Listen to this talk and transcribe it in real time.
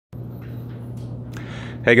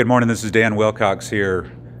Hey, good morning. This is Dan Willcox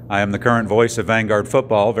here. I am the current voice of Vanguard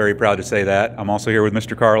football. Very proud to say that. I'm also here with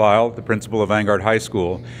Mr. Carlisle, the principal of Vanguard High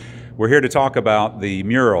School. We're here to talk about the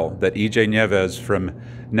mural that EJ Nieves from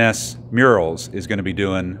NEHS Murals is going to be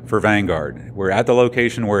doing for Vanguard. We're at the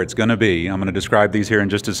location where it's going to be. I'm going to describe these here in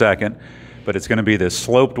just a second, but it's going to be this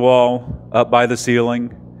sloped wall up by the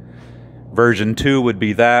ceiling. Version 2 would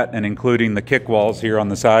be that, and including the kick walls here on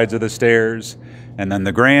the sides of the stairs. And then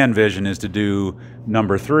the grand vision is to do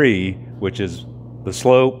number 3, which is the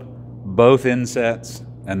slope, both insets,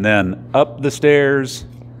 and then up the stairs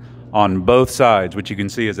on both sides, which you can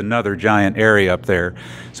see is another giant area up there.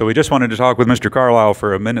 So we just wanted to talk with Mr. Carlisle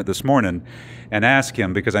for a minute this morning and ask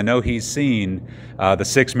him, because I know he's seen the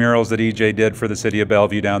 6 murals that EJ did for the city of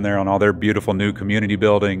Bellevue down there on all their beautiful new community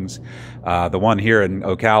buildings, the one here in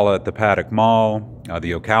Ocala at the Paddock Mall,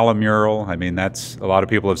 the Ocala mural. I mean, that's a lot of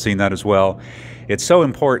people have seen that as well. It's so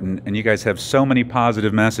important, and you guys have so many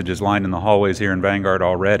positive messages lined in the hallways here in Vanguard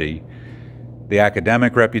already. The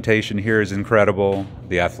academic reputation here is incredible.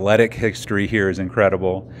 The athletic history here is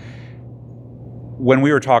incredible. When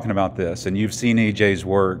we were talking about this, and you've seen EJ's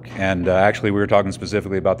work, and actually we were talking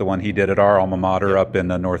specifically about the one he did at our alma mater up in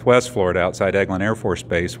Northwest Florida outside Eglin Air Force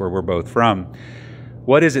Base, where we're both from.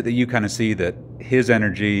 What is it that you kind of see that his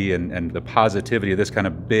energy and the positivity of this kind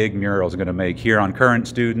of big mural is going to make here on current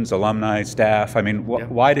students, alumni, staff? I mean,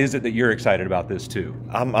 why is it that you're excited about this too?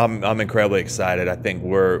 I'm incredibly excited. I think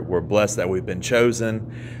we're blessed that we've been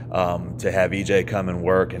chosen to have EJ come and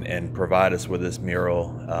work and provide us with this mural.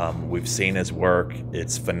 We've seen his work.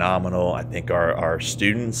 It's phenomenal. I think our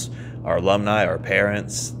students, our alumni, our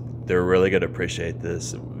parents, they're really going to appreciate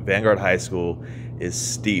this. Vanguard High School is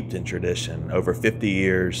steeped in tradition, over 50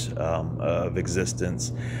 years of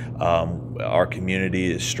existence. Our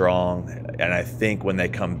community is strong, and I think when they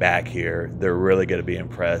come back here, they're really going to be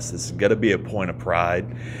impressed. This is going to be a point of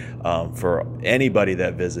pride for anybody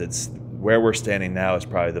that visits. Where we're standing now is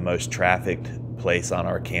probably the most trafficked place on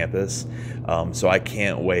our campus. So I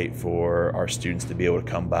can't wait for our students to be able to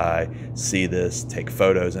come by, see this, take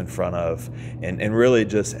photos in front of, and really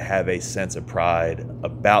just have a sense of pride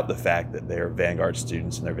about the fact that they're Vanguard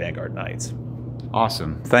students and they're Vanguard Knights.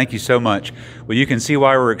 Awesome. Thank you so much. Well, you can see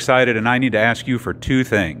why we're excited, and I need to ask you for 2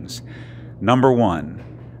 things. Number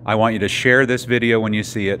 1, I want you to share this video when you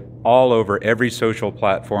see it all over every social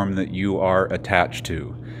platform that you are attached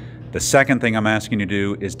to. The second thing I'm asking you to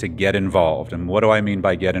do is to get involved. And what do I mean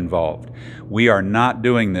by get involved? We are not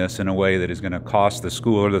doing this in a way that is going to cost the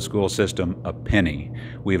school or the school system a penny.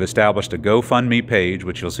 We've established a GoFundMe page,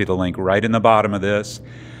 which you'll see the link right in the bottom of this.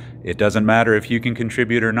 It doesn't matter if you can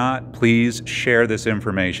contribute or not. Please share this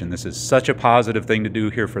information. This is such a positive thing to do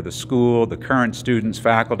here for the school, the current students,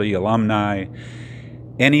 faculty, alumni.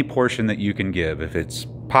 Any portion that you can give. If it's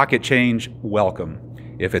pocket change,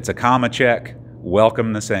 welcome. If it's a comma check,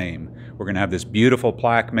 welcome the same. We're going to have this beautiful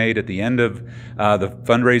plaque made at the end of the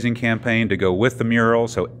fundraising campaign to go with the mural,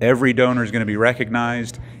 so every donor is going to be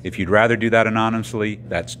recognized. If you'd rather do that anonymously,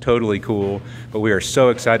 that's totally cool. But we are so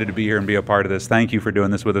excited to be here and be a part of this. Thank you for doing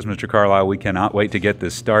this with us, Mr. Carlisle. We cannot wait to get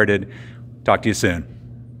this started. Talk to you soon.